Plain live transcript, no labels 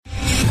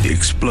The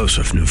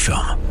explosive new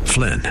film,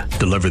 Flynn,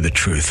 deliver the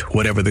truth,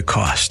 whatever the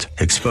cost,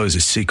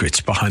 exposes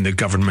secrets behind the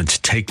government's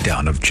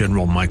takedown of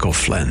General Michael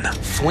Flynn.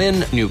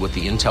 Flynn knew what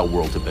the intel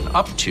world had been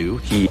up to.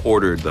 He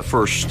ordered the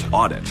first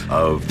audit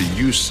of the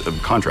use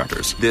of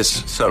contractors.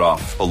 This set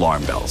off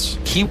alarm bells.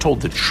 He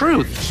told the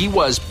truth. He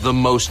was the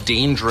most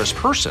dangerous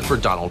person for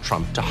Donald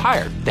Trump to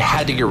hire. They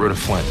had to get rid of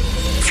Flynn.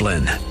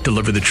 Flynn,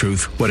 deliver the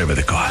truth, whatever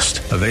the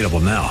cost. Available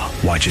now.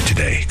 Watch it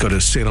today. Go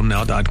to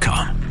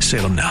salemnow.com.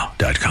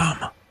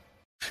 salemnow.com.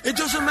 It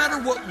doesn't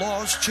matter what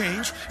laws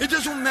change. It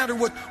doesn't matter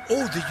what,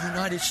 the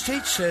United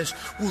States says,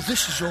 well,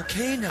 this is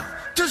okay now.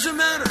 Doesn't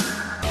matter.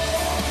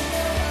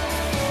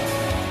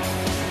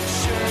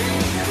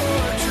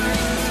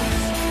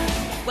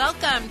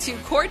 Welcome to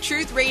Core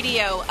Truth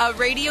Radio, a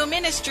radio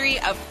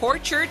ministry of Core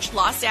Church,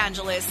 Los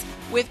Angeles,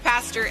 with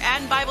pastor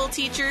and Bible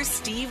teacher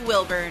Steve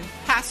Wilburn.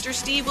 Pastor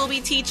Steve will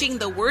be teaching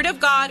the Word of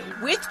God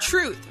with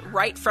truth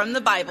right from the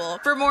Bible.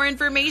 For more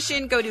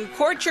information, go to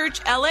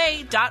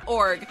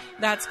corechurchla.org.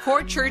 That's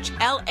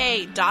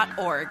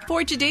corechurchla.org.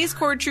 For today's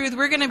Core Truth,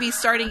 we're going to be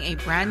starting a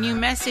brand new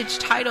message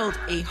titled,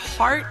 A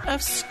Heart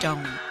of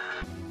Stone.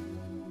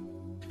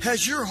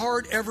 Has your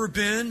heart ever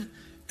been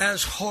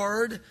as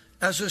hard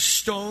as a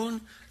stone,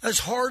 as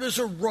hard as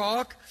a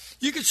rock?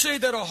 You could say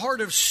that a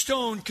heart of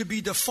stone could be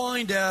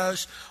defined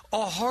as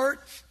a heart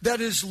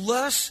that is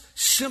less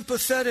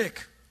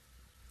sympathetic.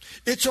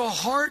 It's a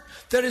heart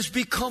that has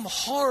become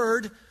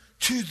hard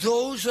to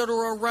those that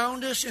are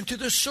around us and to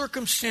the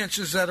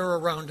circumstances that are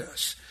around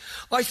us.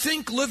 I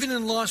think living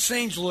in Los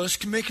Angeles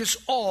can make us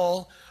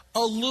all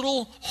a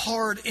little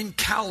hard and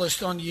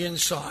calloused on the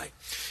inside.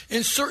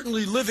 And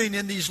certainly living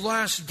in these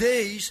last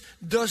days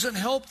doesn't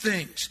help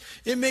things.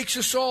 It makes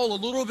us all a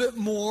little bit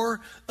more,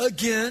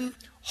 again,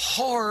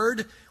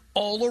 hard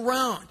all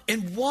around.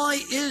 And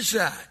why is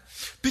that?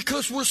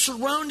 Because we're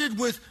surrounded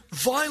with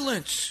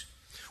violence.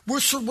 We're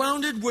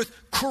surrounded with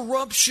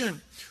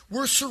corruption.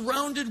 We're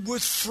surrounded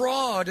with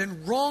fraud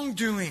and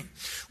wrongdoing.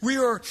 We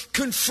are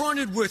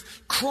confronted with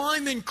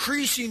crime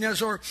increasing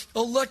as our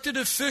elected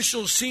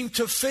officials seem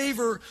to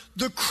favor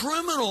the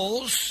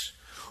criminals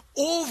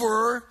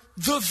over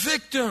the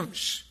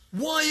victims.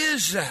 Why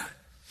is that?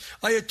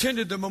 I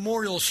attended the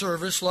memorial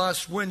service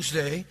last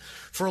Wednesday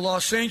for a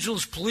Los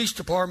Angeles Police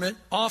Department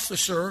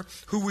officer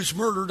who was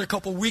murdered a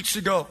couple weeks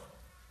ago.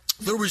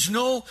 There was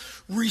no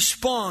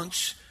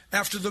response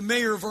after the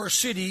mayor of our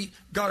city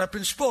got up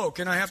and spoke.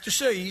 And I have to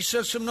say, he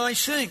said some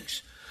nice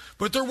things.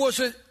 But there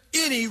wasn't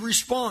any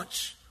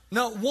response.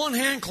 Not one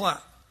hand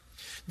clap.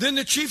 Then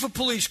the chief of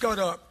police got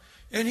up,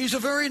 and he's a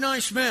very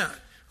nice man.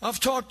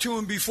 I've talked to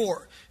him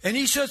before. And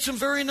he said some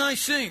very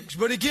nice things.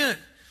 But again,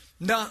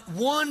 not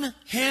one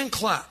hand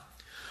clap.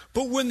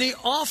 But when the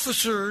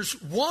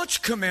officer's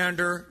watch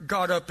commander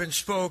got up and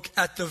spoke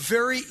at the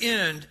very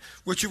end,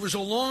 which it was a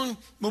long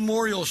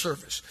memorial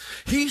service,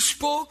 he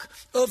spoke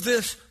of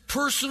this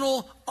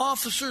personal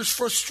officer's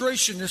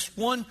frustration, this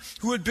one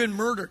who had been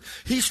murdered.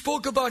 He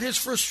spoke about his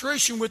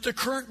frustration with the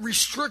current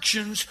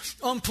restrictions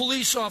on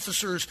police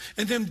officers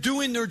and them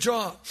doing their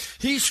job.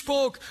 He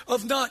spoke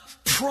of not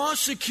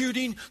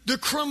prosecuting the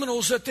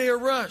criminals that they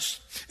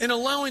arrest and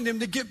allowing them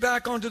to get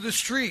back onto the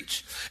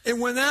streets. And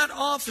when that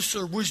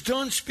officer was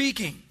done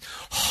speaking,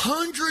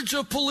 hundreds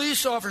of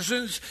police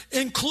officers,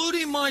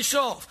 including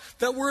myself,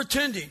 that were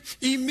attending,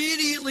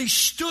 immediately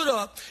stood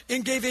up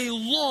and gave a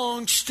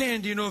long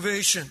standing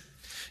ovation.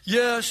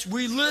 Yes,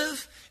 we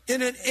live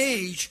in an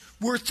age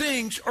where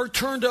things are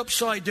turned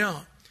upside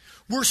down.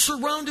 We're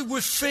surrounded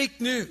with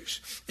fake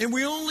news, and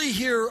we only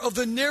hear of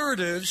the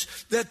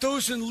narratives that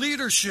those in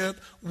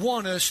leadership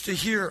want us to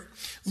hear.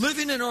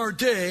 Living in our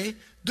day,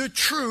 the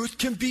truth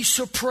can be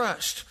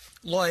suppressed,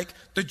 like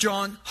the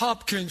Johns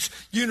Hopkins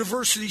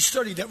University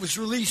study that was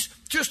released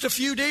just a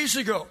few days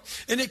ago.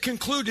 And it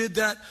concluded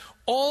that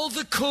all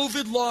the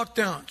COVID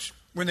lockdowns,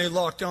 when they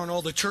locked down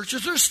all the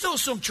churches, there's still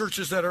some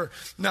churches that are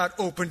not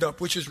opened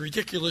up, which is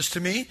ridiculous to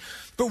me.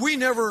 But we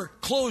never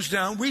closed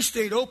down. We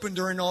stayed open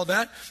during all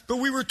that. But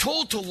we were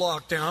told to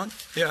lock down.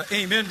 Yeah,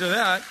 amen to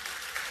that.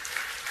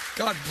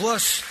 God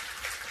bless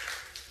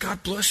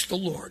the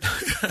Lord.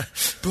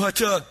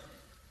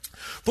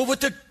 But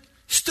what the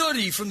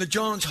study from the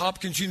Johns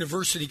Hopkins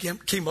University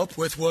came up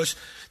with was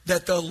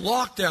that the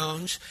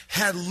lockdowns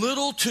had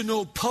little to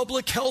no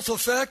public health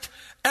effect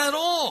at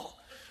all.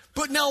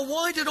 But now,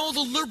 why did all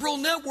the liberal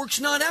networks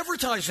not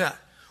advertise that?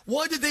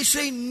 Why did they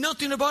say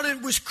nothing about it?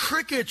 It was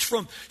crickets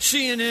from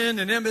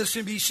CNN and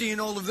MSNBC and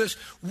all of this.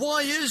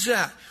 Why is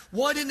that?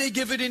 Why didn't they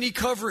give it any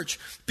coverage?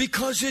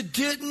 Because it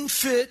didn't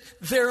fit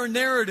their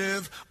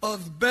narrative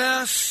of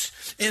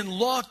masks and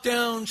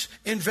lockdowns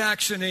and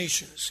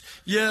vaccinations.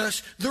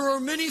 Yes, there are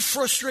many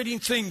frustrating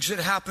things that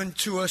happen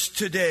to us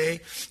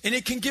today, and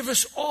it can give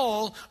us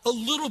all a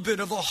little bit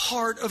of a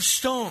heart of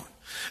stone,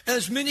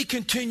 as many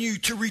continue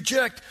to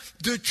reject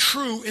the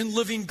true and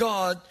living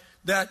God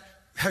that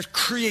has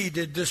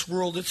created this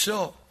world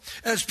itself.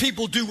 As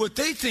people do what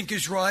they think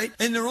is right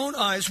in their own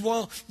eyes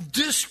while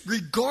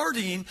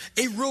disregarding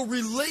a real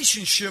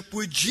relationship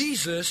with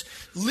Jesus,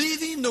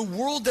 leaving the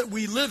world that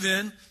we live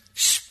in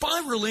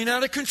spiraling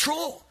out of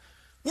control.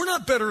 We're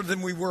not better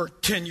than we were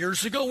 10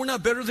 years ago. We're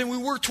not better than we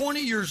were 20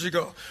 years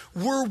ago.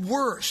 We're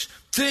worse.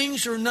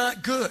 Things are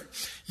not good.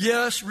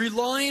 Yes,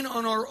 relying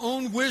on our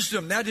own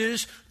wisdom, that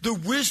is the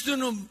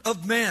wisdom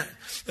of man,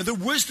 the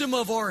wisdom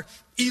of our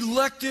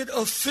elected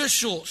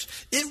officials,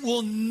 it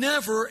will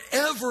never,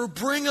 ever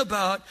bring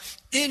about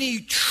any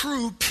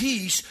true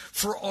peace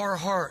for our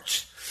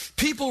hearts.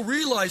 People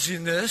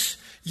realizing this,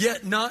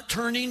 yet not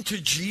turning to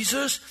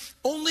Jesus,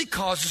 only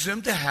causes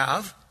them to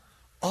have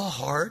a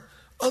heart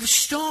of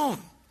stone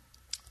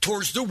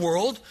towards the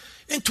world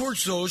and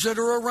towards those that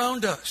are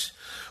around us.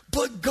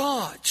 But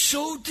God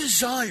so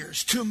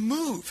desires to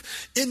move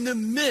in the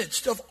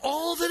midst of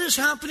all that is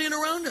happening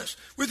around us.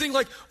 We think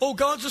like, oh,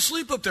 God's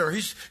asleep up there.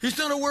 He's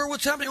not aware of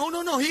what's happening. Oh,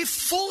 no. He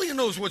fully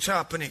knows what's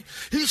happening.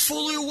 He's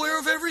fully aware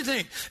of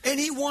everything. And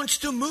he wants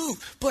to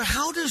move. But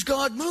how does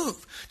God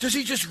move? Does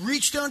he just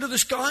reach down to the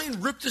sky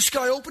and rip the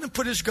sky open and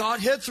put his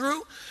Godhead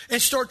through and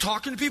start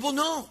talking to people?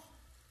 No.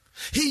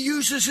 He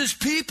uses his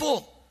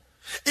people.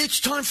 It's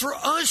time for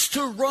us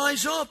to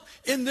rise up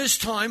in this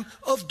time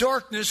of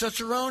darkness that's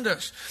around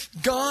us.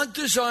 God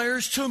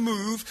desires to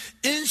move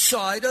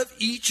inside of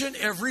each and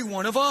every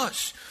one of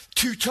us,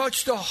 to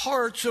touch the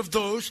hearts of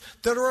those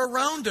that are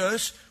around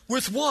us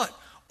with what?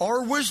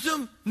 Our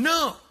wisdom?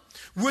 No.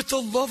 With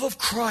the love of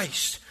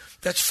Christ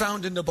that's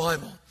found in the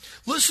Bible.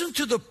 Listen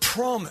to the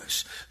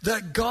promise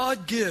that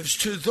God gives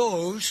to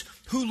those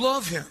who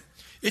love him.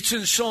 It's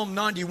in Psalm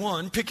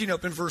 91, picking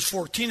up in verse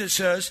 14, it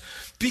says,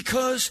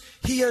 because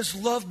he has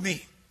loved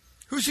me.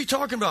 Who's he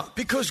talking about?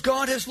 Because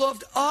God has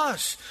loved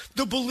us,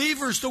 the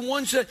believers, the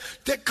ones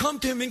that come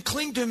to him and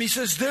cling to him. He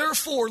says,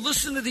 therefore,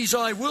 listen to these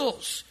I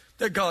wills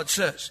that God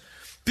says.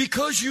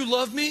 Because you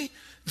love me,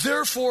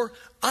 therefore,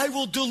 I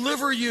will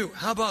deliver you.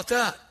 How about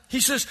that?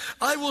 He says,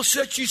 I will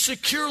set you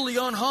securely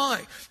on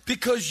high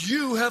because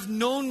you have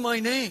known my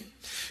name.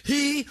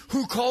 He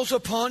who calls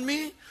upon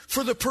me,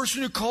 for the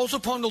person who calls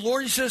upon the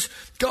Lord, he says,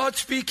 God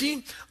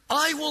speaking,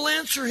 I will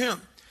answer him.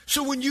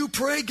 So when you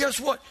pray, guess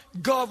what?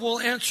 God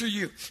will answer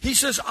you. He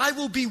says, I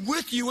will be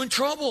with you in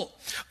trouble.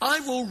 I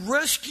will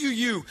rescue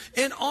you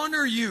and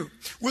honor you.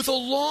 With a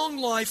long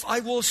life,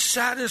 I will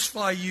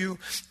satisfy you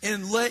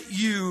and let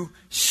you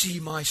see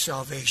my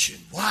salvation.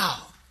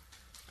 Wow.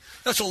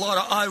 That's a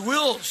lot of I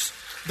wills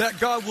that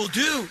God will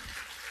do.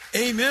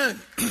 Amen.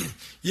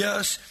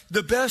 Yes,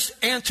 the best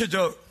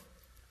antidote,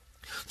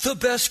 the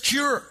best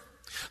cure,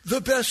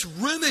 the best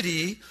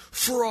remedy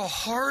for a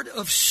heart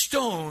of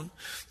stone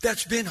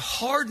that's been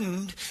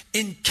hardened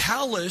and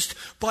calloused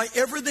by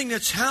everything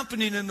that's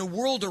happening in the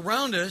world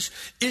around us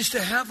is to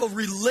have a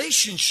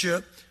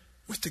relationship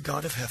with the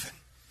God of heaven.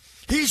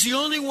 He's the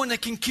only one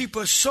that can keep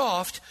us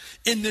soft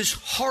in this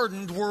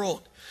hardened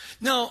world.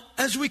 Now,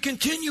 as we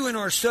continue in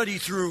our study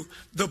through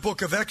the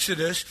book of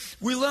Exodus,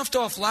 we left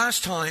off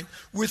last time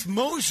with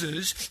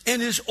Moses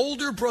and his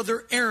older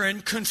brother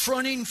Aaron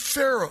confronting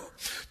Pharaoh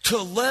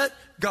to let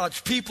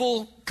God's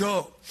people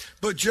go.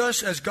 But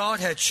just as God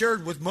had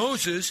shared with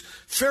Moses,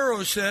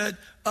 Pharaoh said,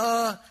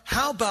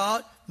 how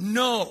about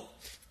no?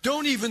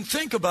 Don't even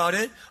think about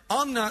it.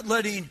 I'm not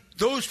letting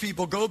those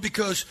people go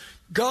because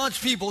God's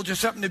people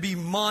just happen to be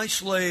my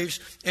slaves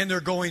and they're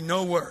going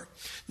nowhere.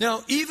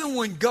 Now, even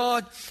when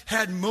God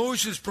had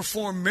Moses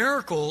perform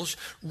miracles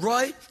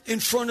right in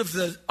front of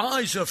the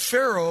eyes of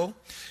Pharaoh,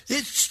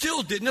 it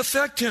still didn't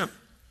affect him.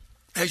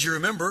 As you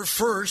remember,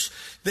 first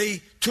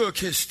they took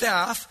his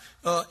staff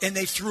and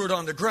they threw it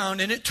on the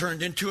ground and it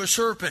turned into a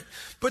serpent.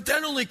 But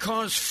that only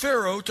caused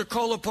Pharaoh to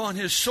call upon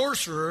his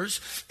sorcerers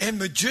and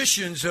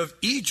magicians of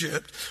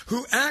Egypt,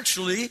 who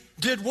actually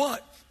did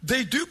what?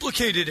 They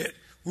duplicated it.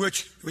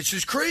 Which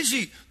is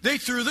crazy. They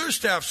threw their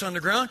staffs on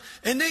the ground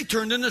and they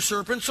turned into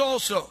serpents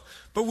also.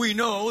 But we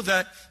know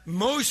that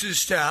Moses'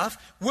 staff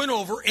went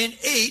over and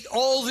ate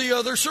all the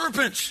other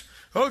serpents.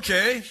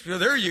 Okay, so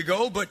there you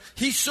go. But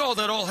he saw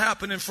that all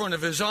happen in front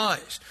of his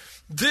eyes.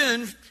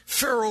 Then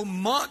Pharaoh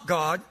mocked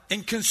God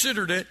and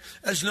considered it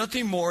as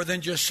nothing more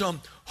than just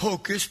some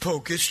hocus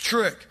pocus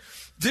trick.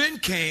 Then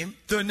came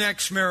the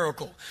next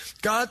miracle.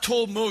 God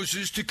told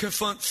Moses to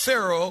confront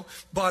Pharaoh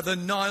by the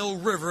Nile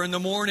River in the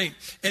morning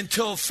and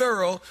tell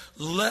Pharaoh,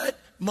 let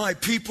my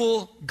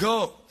people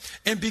go.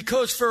 And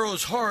because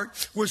Pharaoh's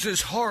heart was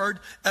as hard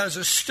as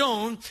a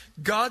stone,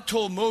 God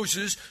told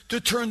Moses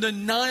to turn the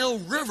Nile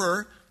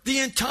River, the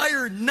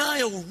entire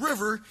Nile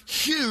River,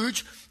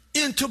 huge,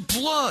 into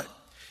blood.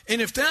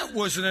 And if that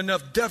wasn't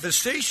enough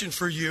devastation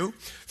for you,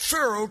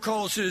 Pharaoh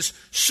calls his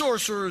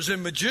sorcerers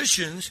and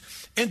magicians,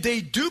 and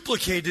they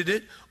duplicated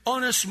it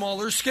on a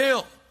smaller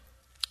scale.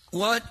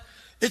 What?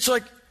 It's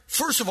like,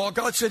 first of all,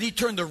 God said he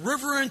turned the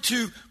river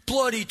into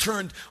blood. He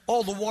turned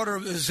all the water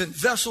that was in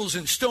vessels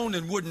and stone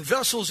and wooden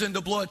vessels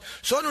into blood.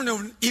 So I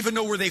don't even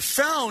know where they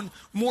found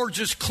more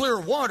just clear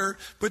water,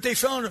 but they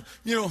found,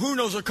 who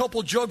knows, a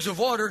couple jugs of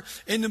water,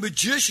 and the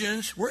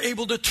magicians were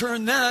able to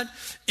turn that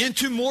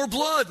into more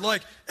blood,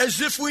 like as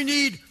if we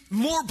need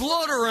more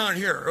blood around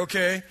here,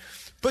 okay?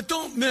 But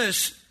don't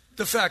miss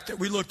the fact that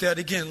we looked at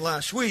again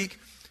last week.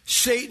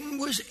 Satan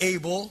was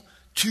able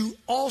to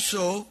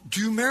also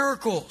do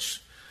miracles.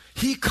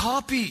 He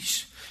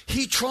copies.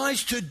 He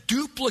tries to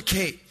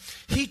duplicate.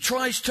 He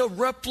tries to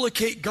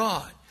replicate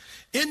God.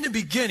 In the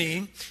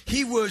beginning,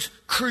 he was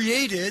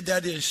created,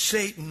 that is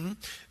Satan,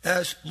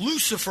 as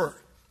Lucifer,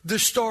 the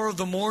star of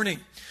the morning.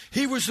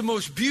 He was the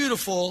most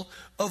beautiful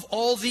of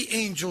all the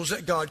angels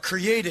that God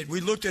created. We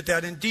looked at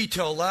that in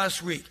detail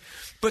last week.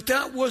 But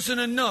that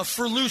wasn't enough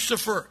for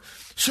Lucifer.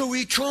 So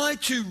he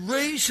tried to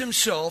raise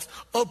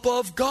himself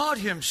above God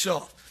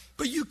himself.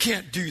 But you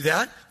can't do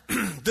that.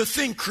 The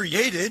thing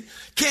created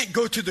can't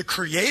go to the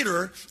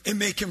creator and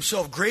make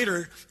himself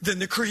greater than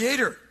the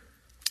creator.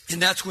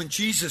 And that's when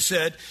Jesus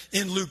said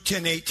in Luke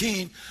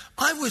 10:18,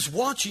 I was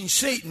watching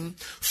Satan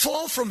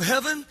fall from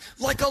heaven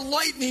like a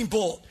lightning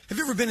bolt. Have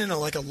you ever been in a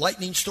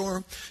lightning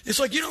storm? It's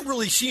like you don't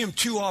really see them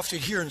too often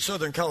here in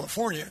Southern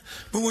California.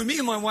 But when me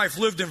and my wife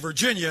lived in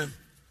Virginia,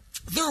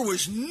 there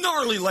was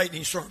gnarly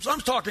lightning storms.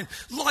 I'm talking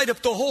light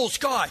up the whole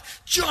sky.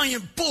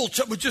 Giant bolts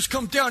that would just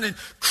come down and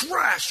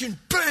crash and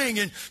bang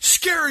and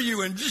scare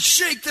you and just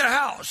shake the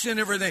house and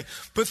everything.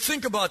 But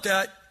think about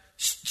that.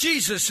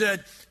 Jesus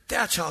said,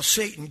 that's how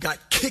Satan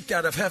got kicked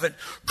out of heaven.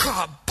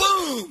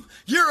 Kaboom!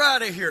 You're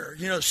out of here.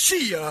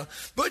 See ya.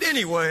 But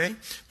anyway,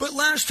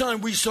 last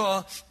time we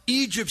saw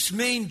Egypt's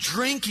main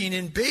drinking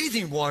and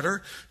bathing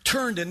water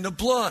turned into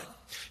blood.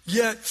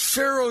 Yet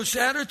Pharaoh's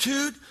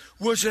attitude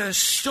was as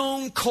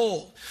stone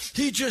cold.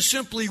 He just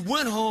simply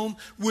went home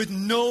with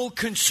no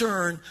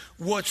concern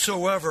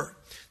whatsoever.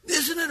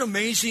 Isn't it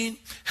amazing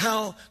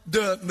how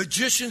the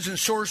magicians and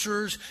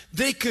sorcerers,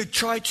 they could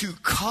try to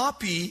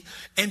copy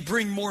and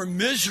bring more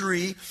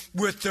misery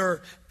with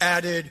their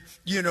added,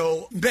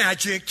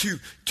 magic to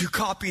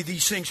copy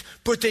these things,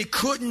 but they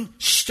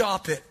couldn't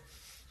stop it.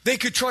 They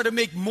could try to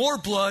make more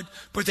blood,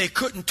 but they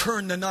couldn't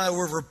turn the Nile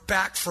River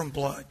back from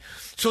blood.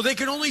 So they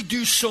could only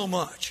do so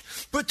much.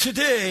 But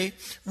today,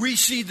 we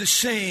see the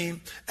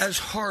same as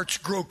hearts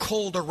grow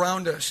cold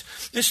around us.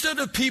 Instead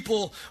of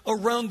people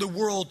around the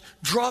world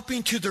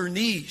dropping to their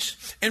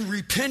knees and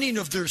repenting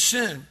of their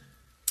sin,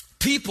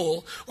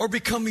 people are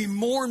becoming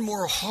more and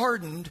more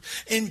hardened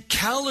and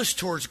callous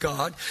towards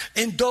God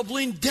and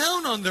doubling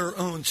down on their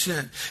own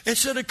sin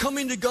instead of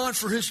coming to God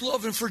for his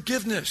love and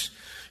forgiveness.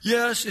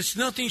 Yes, it's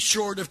nothing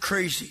short of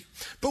crazy.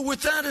 But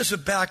with that as a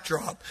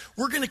backdrop,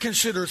 we're going to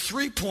consider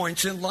 3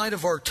 points in light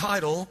of our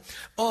title,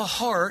 A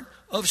Heart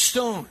of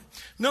Stone.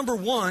 Number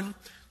 1,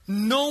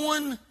 no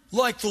one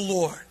like the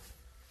Lord.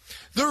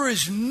 There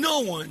is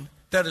no one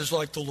that is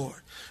like the Lord.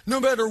 No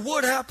matter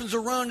what happens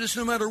around us,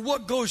 no matter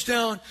what goes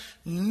down,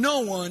 no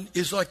one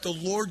is like the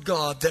Lord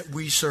God that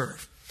we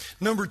serve.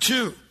 Number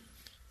 2,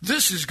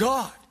 this is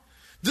God.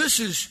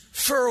 This is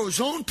Pharaoh's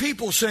own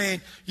people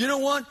saying, you know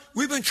what?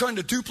 We've been trying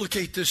to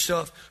duplicate this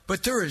stuff,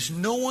 but there is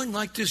no one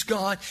like this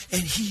God,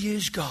 and he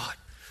is God.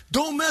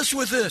 Don't mess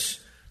with this.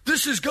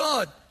 This is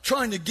God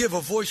trying to give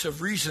a voice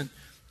of reason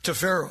to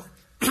Pharaoh.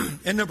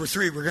 And number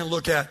 3, we're going to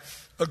look at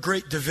a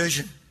great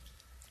division.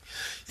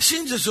 It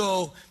seems as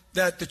though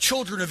that the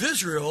children of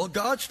Israel,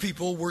 God's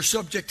people, were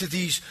subject to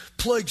these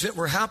plagues that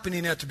were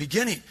happening at the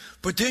beginning.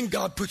 But then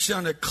God puts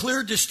down a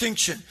clear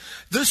distinction.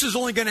 This is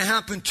only going to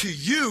happen to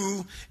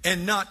you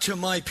and not to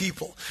my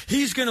people.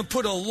 He's going to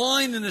put a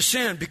line in the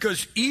sand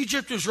because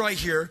Egypt is right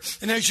here.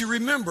 And as you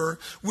remember,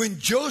 when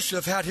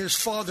Joseph had his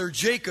father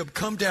Jacob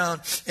come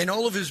down and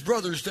all of his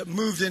brothers that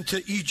moved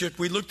into Egypt,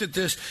 we looked at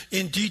this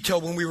in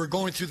detail when we were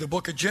going through the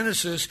book of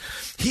Genesis.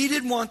 He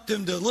didn't want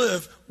them to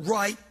live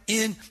right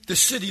in the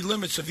city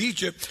limits of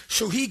Egypt,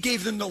 so he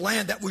gave them the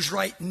land that was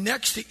right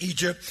next to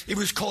Egypt. It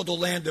was called the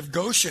land of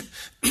Goshen.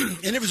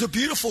 And it was a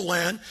beautiful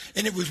land,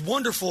 and it was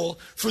wonderful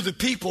for the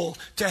people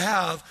to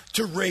have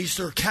to raise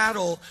their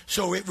cattle,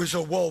 so it was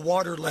a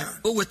well-watered land.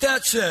 But with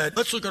that said,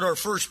 let's look at our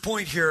first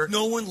point here.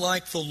 No one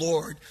like the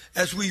Lord.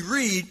 As we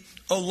read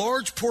a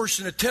large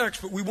portion of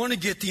text, but we want to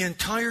get the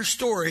entire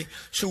story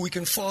so we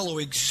can follow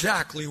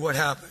exactly what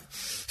happened.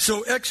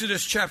 So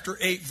Exodus chapter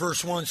 8,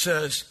 verse 1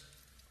 says,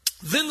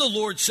 Then the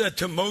Lord said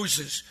to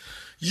Moses,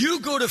 You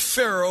go to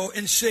Pharaoh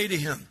and say to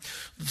him,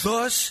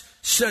 Thus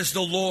says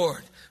the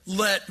Lord,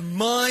 let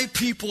my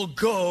people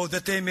go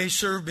that they may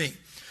serve me.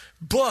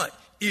 But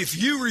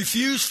if you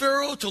refuse,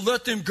 Pharaoh, to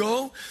let them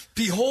go,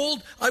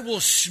 behold, I will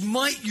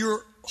smite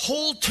your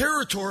whole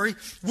territory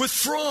with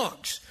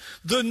frogs.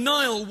 The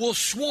Nile will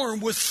swarm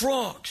with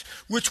frogs,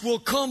 which will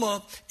come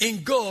up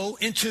and go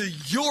into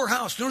your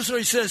house. Notice what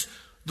he says,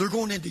 they're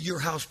going into your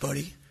house,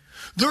 buddy.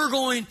 They're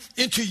going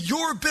into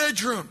your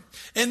bedroom,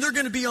 and they're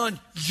going to be on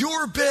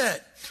your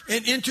bed,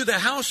 and into the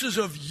houses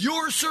of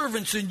your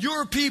servants and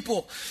your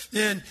people,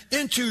 and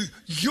into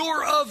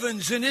your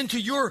ovens and into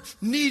your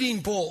kneading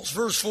bowls.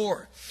 Verse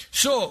 4.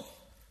 So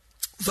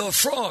the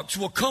frogs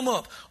will come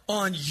up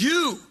on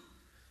you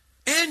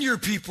and your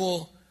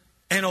people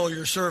and all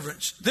your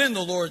servants. Then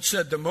the Lord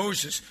said to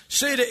Moses,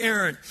 Say to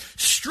Aaron,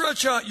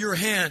 stretch out your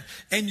hand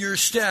and your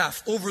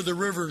staff over the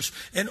rivers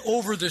and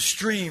over the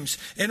streams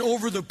and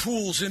over the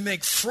pools and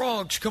make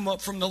frogs come up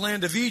from the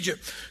land of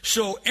Egypt.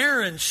 So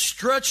Aaron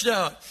stretched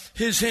out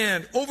his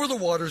hand over the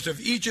waters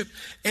of Egypt,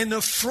 and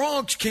the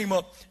frogs came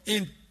up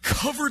and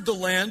covered the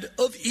land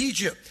of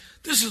Egypt.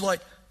 This is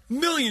like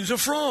millions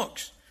of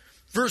frogs.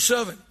 Verse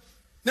 7.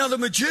 Now the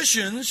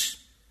magicians,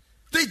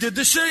 they did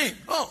the same.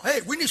 Oh, hey,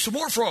 we need some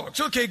more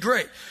frogs. Okay,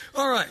 great.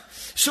 All right.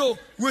 So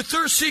with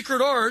their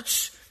secret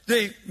arts,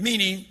 they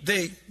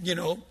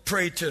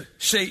prayed to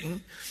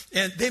Satan,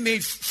 and they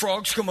made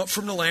frogs come up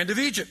from the land of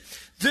Egypt.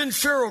 Then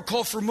Pharaoh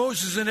called for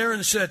Moses and Aaron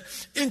and said,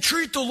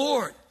 entreat the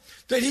Lord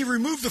that he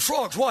remove the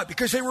frogs. Why?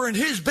 Because they were in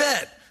his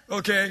bed.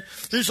 Okay?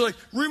 He's like,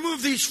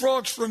 remove these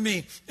frogs from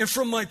me and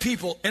from my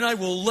people, and I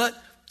will let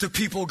the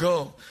people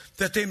go,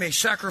 that they may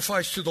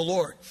sacrifice to the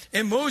Lord.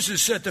 And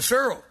Moses said to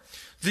Pharaoh,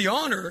 the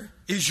honor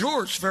is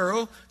yours,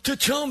 Pharaoh, to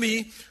tell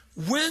me,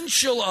 when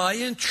shall I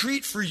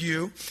entreat for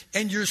you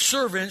and your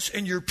servants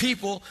and your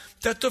people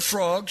that the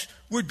frogs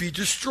would be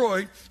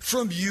destroyed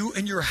from you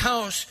and your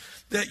house,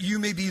 that you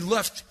may be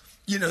left,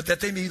 that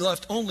they may be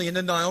left only in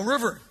the Nile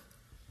River?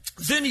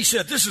 Then he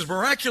said, this is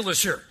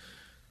miraculous here.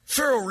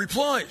 Pharaoh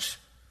replies,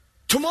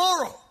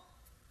 tomorrow.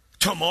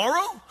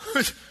 Tomorrow?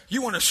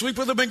 You want to sleep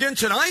with them again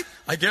tonight?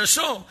 I guess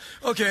so.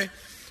 Okay.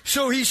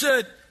 So he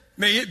said,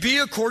 may it be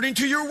according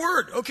to your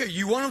word. Okay,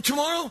 you want them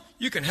tomorrow?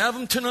 You can have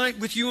them tonight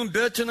with you in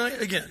bed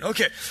tonight again.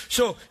 Okay.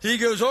 So he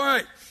goes, all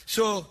right.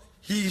 So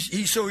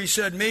he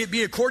said, may it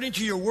be according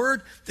to your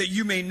word, that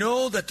you may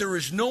know that there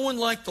is no one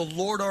like the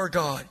Lord our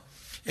God.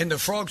 And the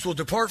frogs will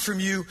depart from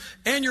you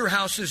and your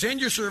houses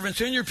and your servants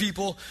and your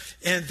people,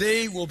 and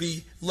they will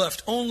be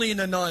left only in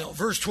the Nile.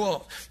 Verse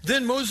 12.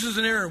 Then Moses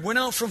and Aaron went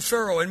out from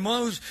Pharaoh, and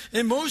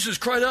Moses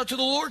cried out to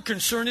the Lord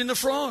concerning the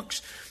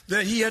frogs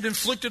that he had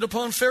inflicted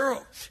upon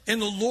Pharaoh.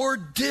 And the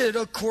Lord did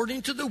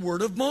according to the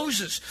word of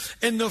Moses.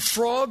 And the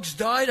frogs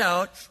died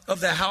out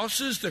of the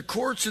houses, the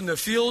courts, and the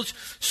fields,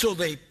 so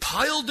they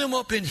piled them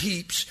up in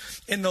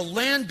heaps, and the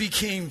land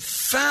became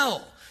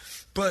foul.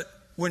 But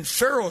when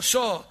Pharaoh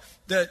saw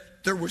that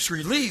there was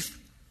relief,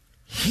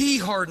 he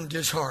hardened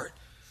his heart.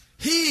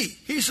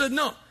 He said,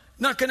 no,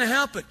 not going to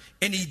happen.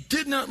 And he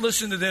did not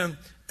listen to them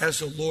as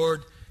the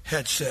Lord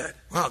had said.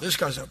 Wow, this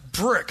guy's a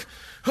brick.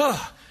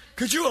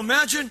 Could you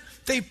imagine?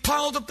 They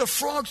piled up the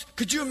frogs.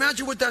 Could you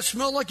imagine what that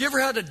smelled like? You ever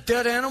had a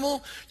dead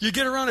animal? You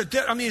get around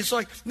it's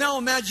like, now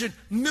imagine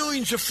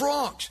millions of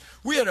frogs.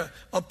 We had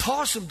a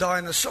possum die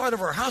on the side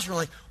of our house. We're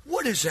like,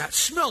 what is that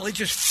smell? They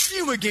just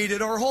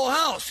fumigated our whole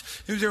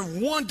house. There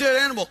was one dead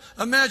animal.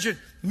 Imagine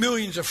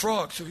millions of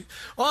frogs.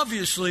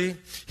 Obviously,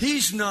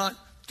 he's not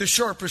the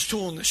sharpest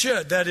tool in the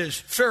shed. That is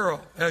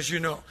Pharaoh, as you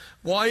know.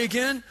 Why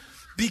again?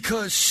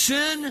 Because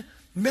sin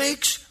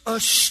makes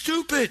us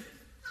stupid.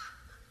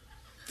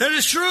 That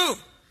is true.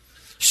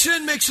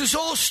 Sin makes us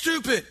all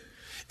stupid.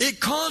 It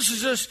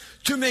causes us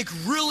to make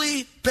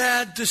really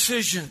bad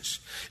decisions.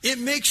 It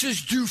makes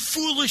us do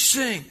foolish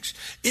things.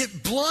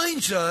 It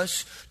blinds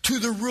us to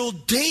the real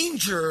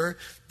danger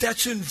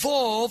that's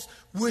involved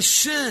with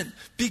sin,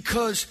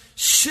 because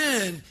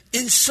sin,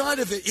 inside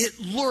of it,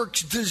 it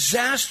lurks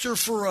disaster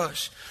for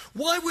us.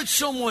 Why would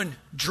someone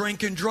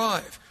drink and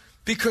drive?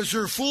 Because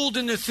they're fooled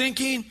into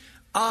thinking,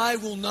 I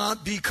will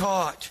not be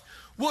caught.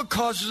 What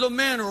causes a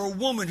man or a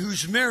woman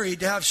who's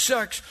married to have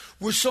sex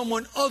with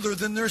someone other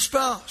than their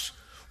spouse?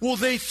 Well,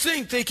 they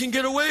think they can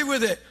get away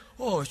with it.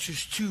 Oh, it's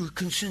just two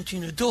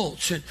consenting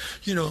adults, and,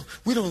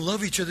 we don't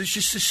love each other. It's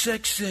just a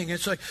sex thing.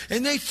 It's like,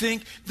 and they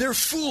think they're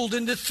fooled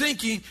into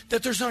thinking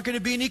that there's not going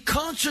to be any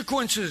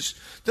consequences.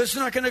 That's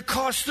not going to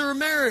cost their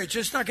marriage.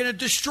 It's not going to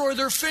destroy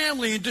their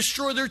family and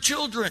destroy their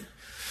children.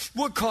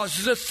 What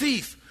causes a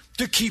thief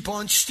to keep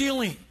on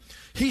stealing?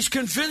 He's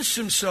convinced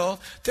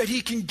himself that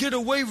he can get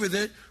away with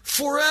it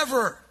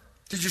forever.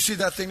 Did you see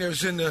that thing that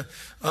was in the,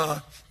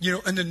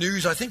 in the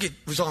news? I think it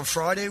was on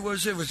Friday.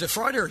 Was it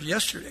Friday or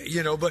yesterday?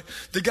 But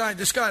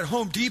this guy at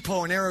Home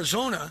Depot in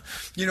Arizona,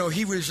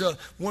 he was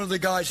one of the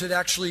guys that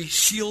actually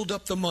sealed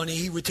up the money.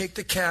 He would take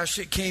the cash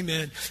that came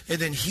in, and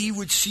then he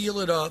would seal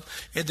it up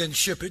and then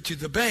ship it to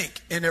the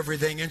bank and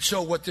everything. And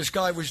so what this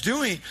guy was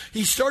doing,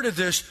 he started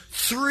this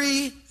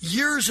 3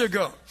 years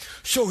ago.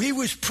 So he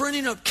was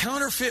printing up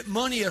counterfeit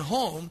money at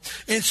home.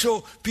 And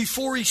so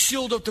before he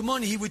sealed up the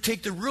money, he would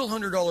take the real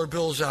 $100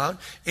 bills out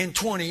in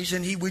 20s,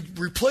 and he would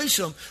replace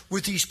them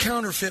with these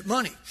counterfeit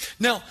money.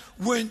 Now,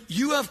 when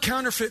you have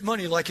counterfeit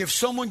money, like if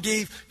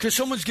because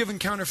someone's giving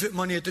counterfeit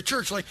money at the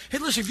church, like, hey,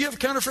 listen, if you have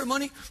counterfeit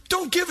money,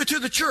 don't give it to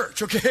the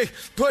church, okay?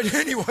 But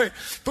anyway,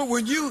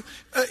 when you,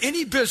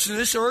 any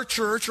business or a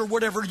church or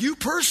whatever, you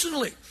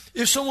personally,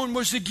 if someone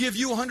was to give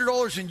you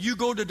 $100 and you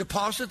go to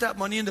deposit that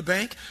money in the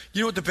bank,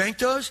 you know what the bank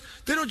does?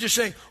 They don't just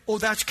say, oh,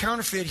 that's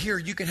counterfeit, here,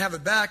 you can have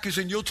it back, because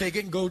then you'll take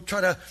it and go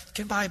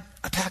can buy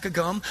a pack of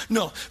gum.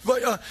 No,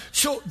 but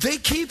so they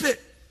keep it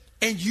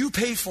and you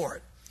pay for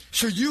it.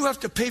 So you have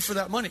to pay for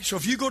that money. So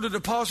if you go to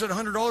deposit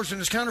 $100 and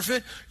it's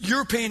counterfeit,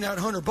 you're paying that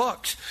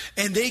 $100,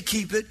 and they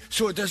keep it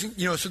so it doesn't,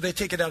 so they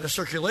take it out of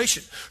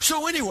circulation.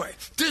 So anyway,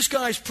 this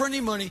guy's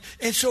printing money,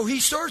 and so he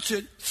starts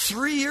it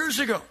 3 years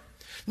ago.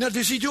 Now,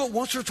 does he do it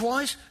once or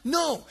twice?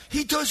 No,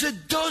 he does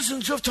it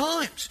dozens of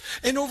times.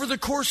 And over the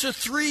course of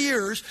 3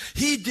 years,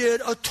 he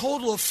did a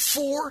total of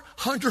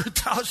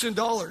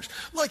 $400,000.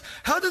 Like,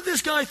 how did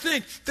this guy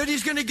think that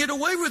he's going to get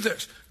away with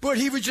this? But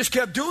he would just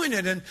kept doing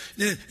it. And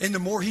the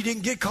more he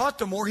didn't get caught,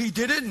 the more he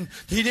did it. And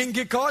he didn't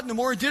get caught, and the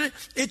more he did it.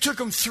 It took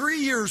him 3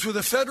 years with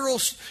the federal,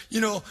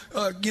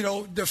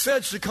 the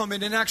feds to come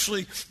in and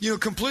actually,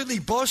 completely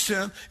bust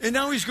him. And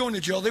now he's going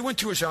to jail. They went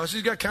to his house.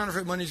 He's got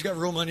counterfeit money. He's got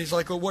real money. He's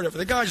like, oh, whatever.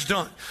 The guy's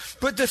done.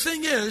 But the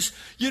thing is,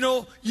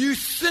 you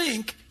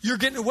think you're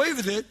getting away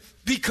with it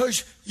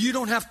because you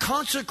don't have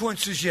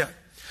consequences yet.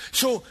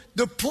 So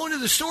the point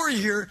of the story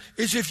here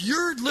is if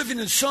you're living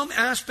in some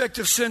aspect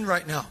of sin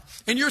right now,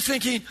 and you're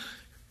thinking,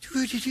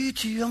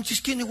 I'm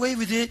just getting away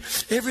with it,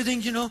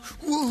 everything,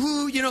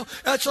 woohoo,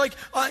 that's like,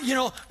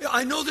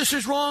 I know this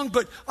is wrong,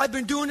 but I've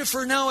been doing it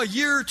for now a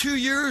year or 2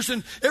 years,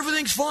 and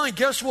everything's fine.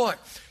 Guess what?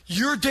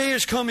 Your day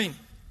is coming.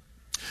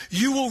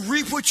 You will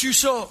reap what you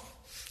sow.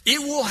 It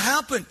will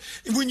happen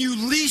when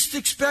you least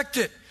expect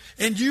it,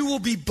 and you will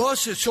be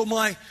busted. So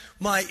my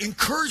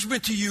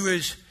encouragement to you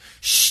is,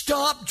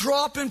 stop,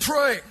 drop, and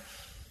pray.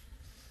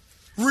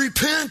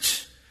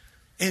 Repent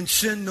and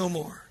sin no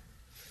more.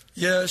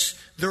 Yes,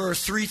 there are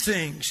 3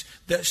 things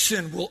that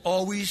sin will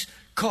always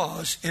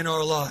cause in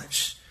our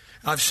lives.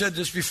 I've said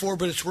this before,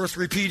 but it's worth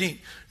repeating.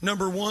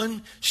 Number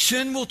 1,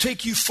 sin will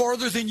take you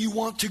farther than you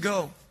want to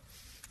go.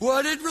 Well,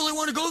 I didn't really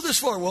want to go this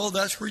far. Well,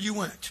 that's where you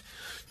went.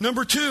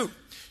 Number 2,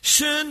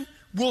 sin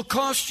will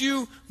cost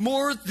you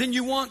more than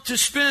you want to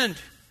spend.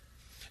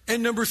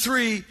 And number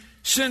 3,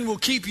 sin will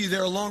keep you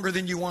there longer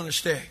than you want to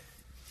stay.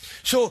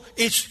 So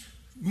it's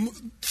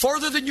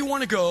farther than you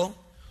want to go,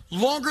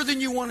 longer than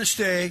you want to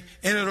stay,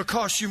 and it'll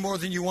cost you more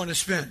than you want to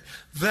spend.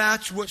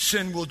 That's what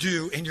sin will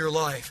do in your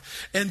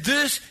life. And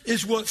this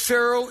is what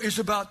Pharaoh is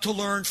about to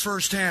learn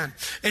firsthand.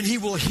 And he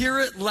will hear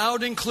it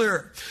loud and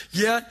clear.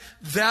 Yet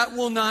that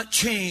will not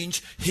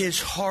change his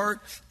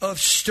heart of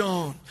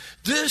stone.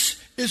 This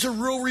is a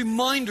real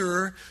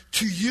reminder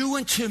to you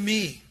and to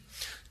me.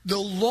 The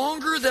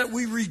longer that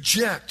we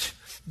reject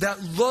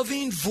that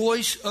loving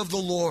voice of the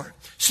Lord.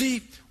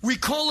 See, we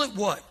call it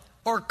what?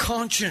 Our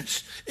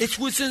conscience. It's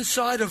what's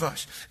inside of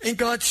us. And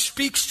God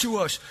speaks to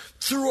us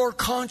through our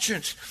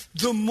conscience.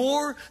 The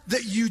more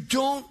that you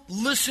don't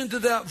listen to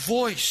that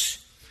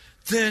voice,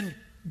 then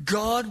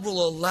God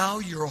will allow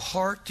your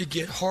heart to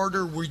get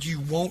harder where you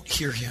won't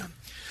hear him.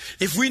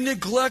 If we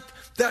neglect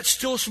that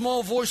still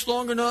small voice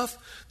long enough,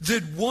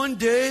 then one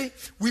day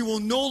we will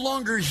no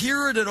longer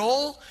hear it at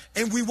all,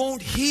 and we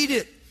won't heed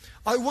it.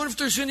 I wonder if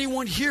there's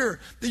anyone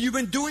here that you've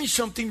been doing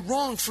something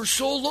wrong for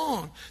so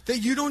long that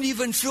you don't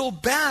even feel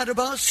bad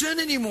about sin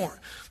anymore.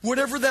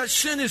 Whatever that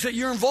sin is that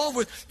you're involved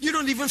with, you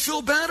don't even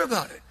feel bad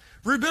about it.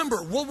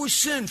 Remember, what was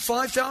sin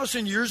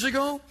 5,000 years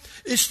ago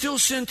is still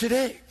sin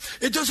today.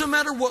 It doesn't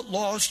matter what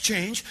laws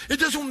change.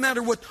 It doesn't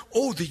matter what,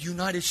 the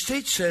United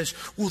States says,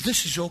 well,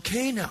 this is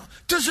okay now.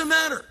 Doesn't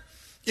matter.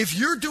 If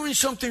you're doing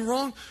something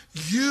wrong,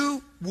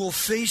 you will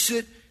face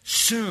it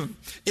soon.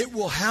 It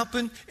will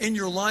happen in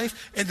your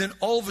life, and then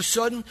all of a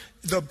sudden,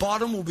 the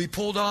bottom will be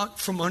pulled out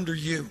from under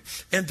you.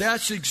 And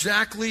that's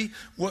exactly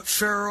what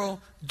Pharaoh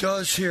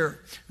does here.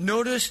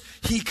 Notice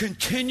he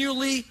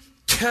continually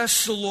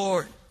tests the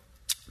Lord.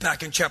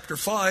 Back in chapter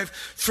 5,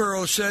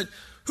 Pharaoh said,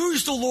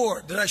 who's the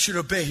Lord that I should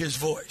obey his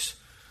voice?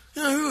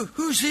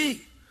 Who's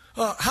he?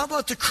 How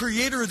about the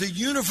creator of the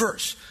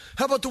universe?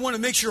 How about the one that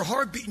makes your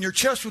heart beat in your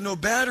chest with no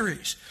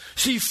batteries?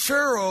 See,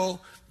 Pharaoh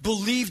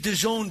believed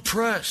his own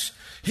press.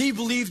 He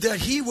believed that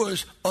he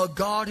was a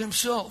God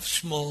himself,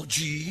 small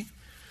g.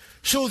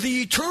 So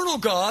the eternal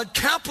God,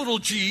 capital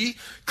G,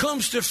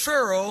 comes to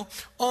Pharaoh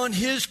on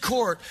his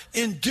court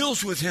and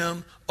deals with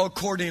him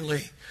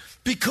accordingly.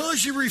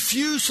 Because you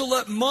refuse to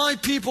let my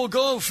people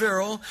go,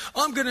 Pharaoh,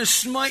 I'm going to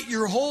smite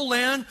your whole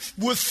land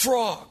with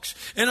frogs.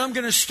 And I'm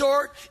going to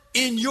start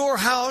in your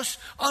house.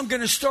 I'm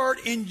going to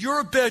start in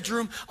your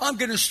bedroom. I'm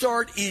going to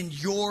start in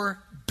your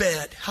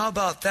bed. How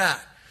about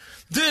that?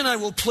 Then I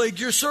will plague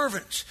your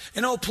servants,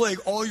 and I'll plague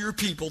all your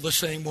people the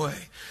same way.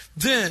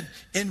 Then,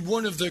 in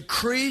one of the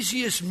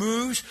craziest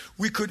moves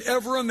we could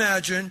ever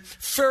imagine,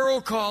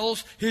 Pharaoh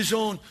calls his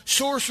own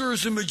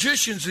sorcerers and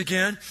magicians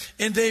again,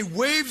 and they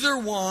wave their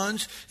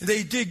wands, and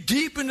they dig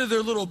deep into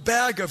their little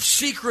bag of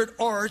secret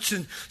arts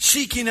and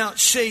seeking out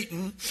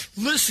Satan,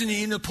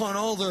 listening upon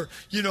all their,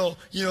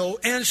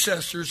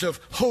 ancestors of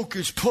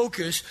hocus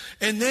pocus,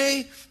 and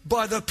they,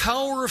 by the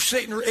power of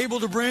Satan, are able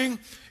to bring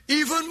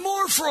even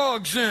more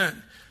frogs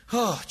in.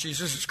 Oh,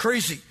 Jesus, it's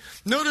crazy.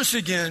 Notice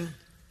again,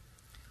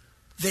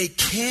 they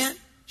can't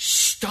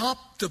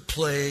stop the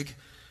plague.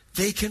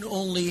 They can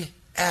only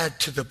add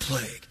to the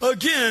plague.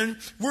 Again,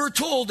 we're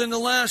told in the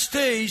last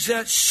days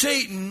that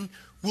Satan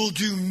will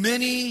do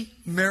many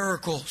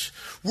miracles.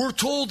 We're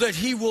told that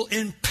he will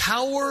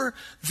empower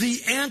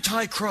the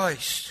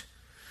Antichrist.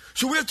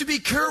 So we have to be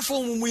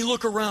careful when we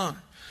look around.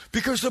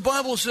 Because the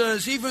Bible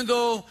says, even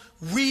though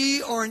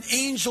we or an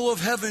angel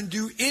of heaven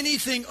do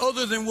anything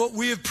other than what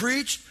we have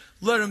preached,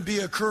 let him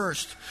be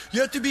accursed. You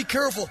have to be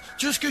careful.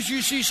 Just because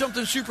you see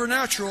something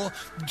supernatural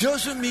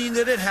doesn't mean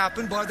that it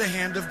happened by the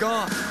hand of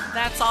God.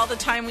 That's all the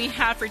time we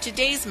have for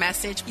today's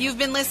message. You've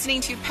been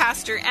listening to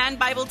Pastor and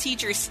Bible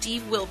teacher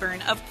Steve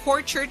Wilburn of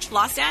Core Church,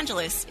 Los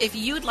Angeles. If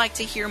you'd like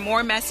to hear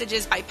more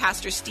messages by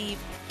Pastor Steve,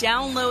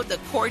 download the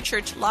Core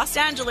Church Los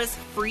Angeles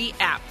free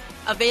app,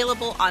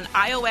 available on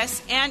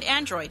iOS and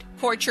Android.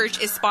 Core Church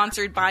is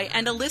sponsored by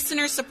and a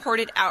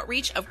listener-supported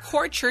outreach of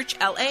Core Church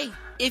LA.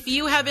 If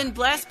you have been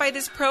blessed by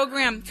this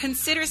program,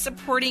 consider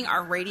supporting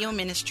our radio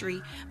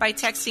ministry by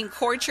texting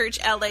Core Church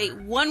LA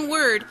one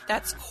word,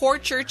 that's Core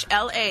Church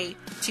LA,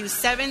 to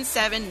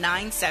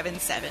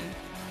 77977.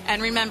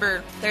 And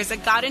remember, there's a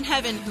God in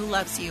heaven who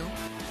loves you.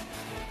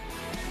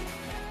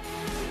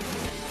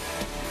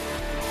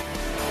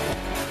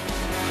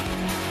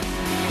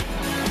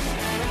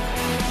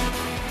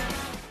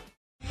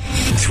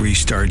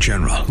 Three-star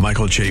General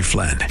Michael J.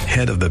 Flynn,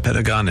 head of the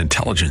Pentagon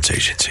Intelligence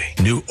Agency,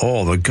 knew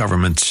all the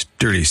government's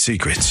dirty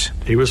secrets.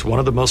 He was one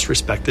of the most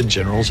respected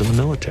generals in the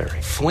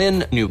military.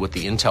 Flynn knew what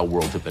the intel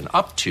world had been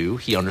up to.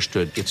 He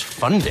understood its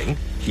funding.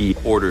 He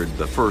ordered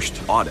the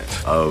first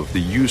audit of the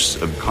use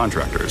of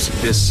contractors.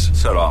 This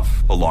set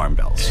off alarm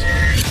bells.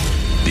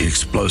 The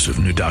explosive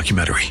new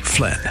documentary,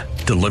 Flynn,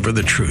 Deliver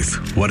the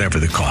Truth, Whatever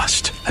the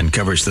Cost,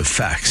 uncovers the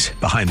facts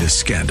behind this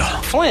scandal.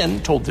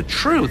 Flynn told the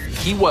truth.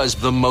 He was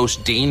the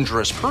most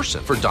dangerous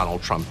person for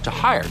Donald Trump to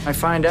hire. I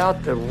find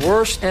out the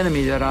worst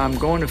enemy that I'm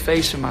going to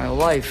face in my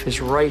life is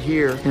right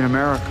here in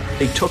America.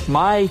 They took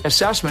my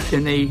assessment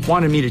and they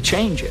wanted me to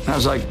change it. And I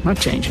was like, I'm not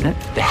changing it.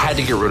 They had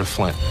to get rid of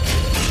Flynn.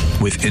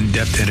 With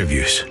in-depth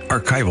interviews,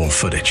 archival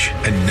footage,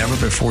 and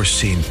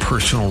never-before-seen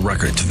personal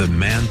records of the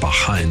man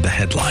behind the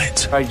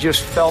headlines. I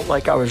just felt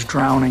like I was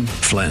drowning.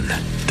 Flynn,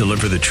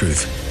 Deliver the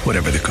Truth,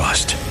 Whatever the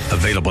Cost.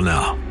 Available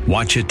now.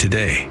 Watch it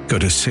today. Go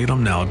to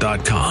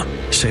salemnow.com.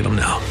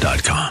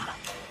 salemnow.com.